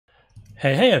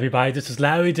Hey everybody, this is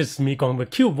Larry. This is me going with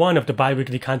Q1 of the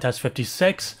bi-weekly contest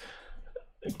 56.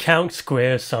 Count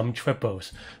squares, sum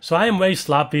triples. So I am way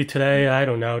sloppy today. I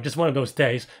don't know, just one of those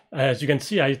days. As you can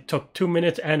see, I took 2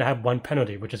 minutes and I have one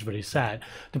penalty, which is really sad.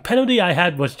 The penalty I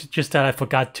had was just that I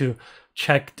forgot to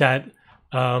check that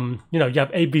you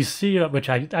have ABC, which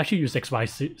I actually use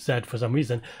XYZ for some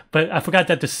reason, but I forgot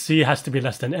that the C has to be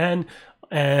less than N,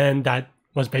 and that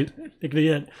was basically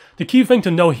it. The key thing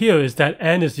to know here is that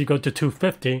N is equal to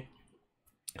 250.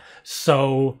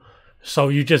 So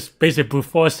you just basically brute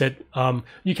force it.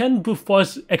 You can brute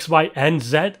force X, Y, and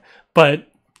Z, but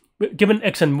given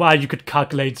X and Y, you could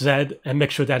calculate Z and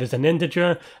make sure that is an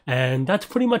integer. And that's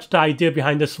pretty much the idea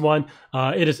behind this one.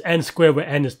 It is N squared where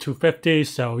N is 250.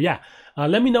 So yeah,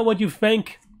 let me know what you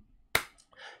think.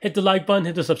 Hit the like button,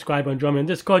 hit the subscribe button, join me on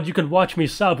Discord. You can watch me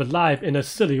solve it live in a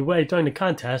silly way during the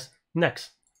contest. Next.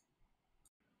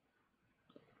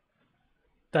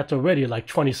 That's already like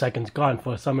 20 seconds gone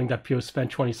for something that Pew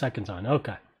spent 20 seconds on.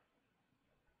 Okay.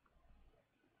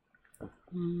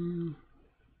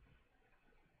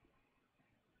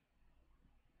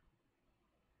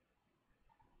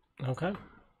 Okay.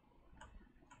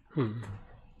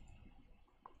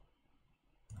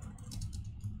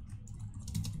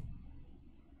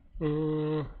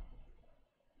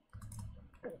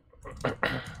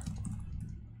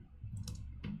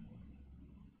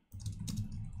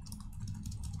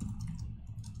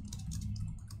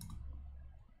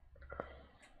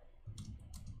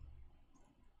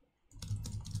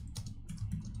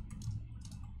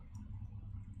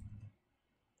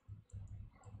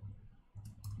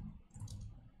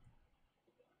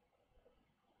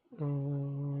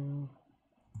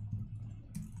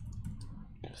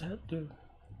 Does that do?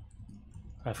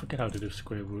 I forget how to do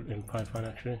square root in Python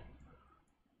actually.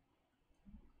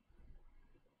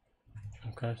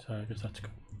 Okay, so I guess that's good.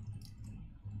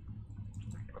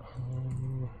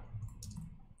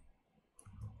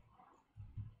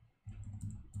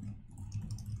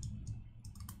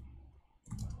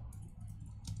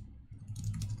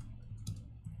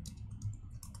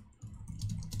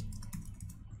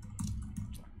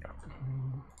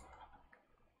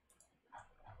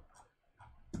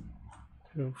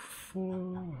 Two,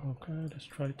 4, okay, let's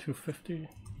try 250.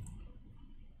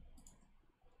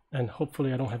 And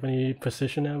hopefully I don't have any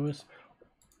precision errors.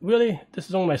 Really? This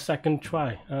is only my second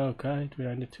try. Okay,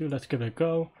 392, let's give it a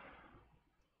go.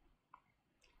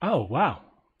 Oh, wow.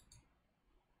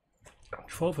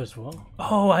 12 as well.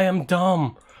 Oh, I am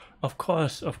dumb. Of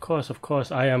course,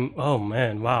 I am. Oh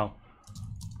man, wow.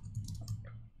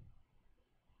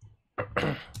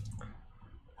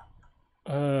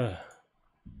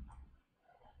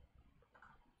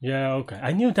 Yeah, okay.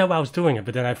 I knew that I was doing it,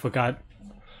 but then I forgot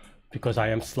because I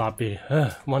am sloppy.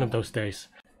 One of those days.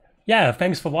 Yeah,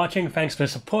 thanks for watching. Thanks for the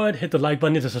support. Hit the like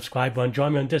button, hit the subscribe button,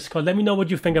 join me on Discord. Let me know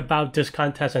what you think about this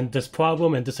contest and this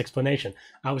problem and this explanation.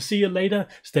 I will see you later.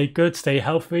 Stay good, stay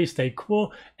healthy, stay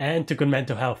cool, and to good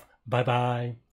mental health. Bye-bye.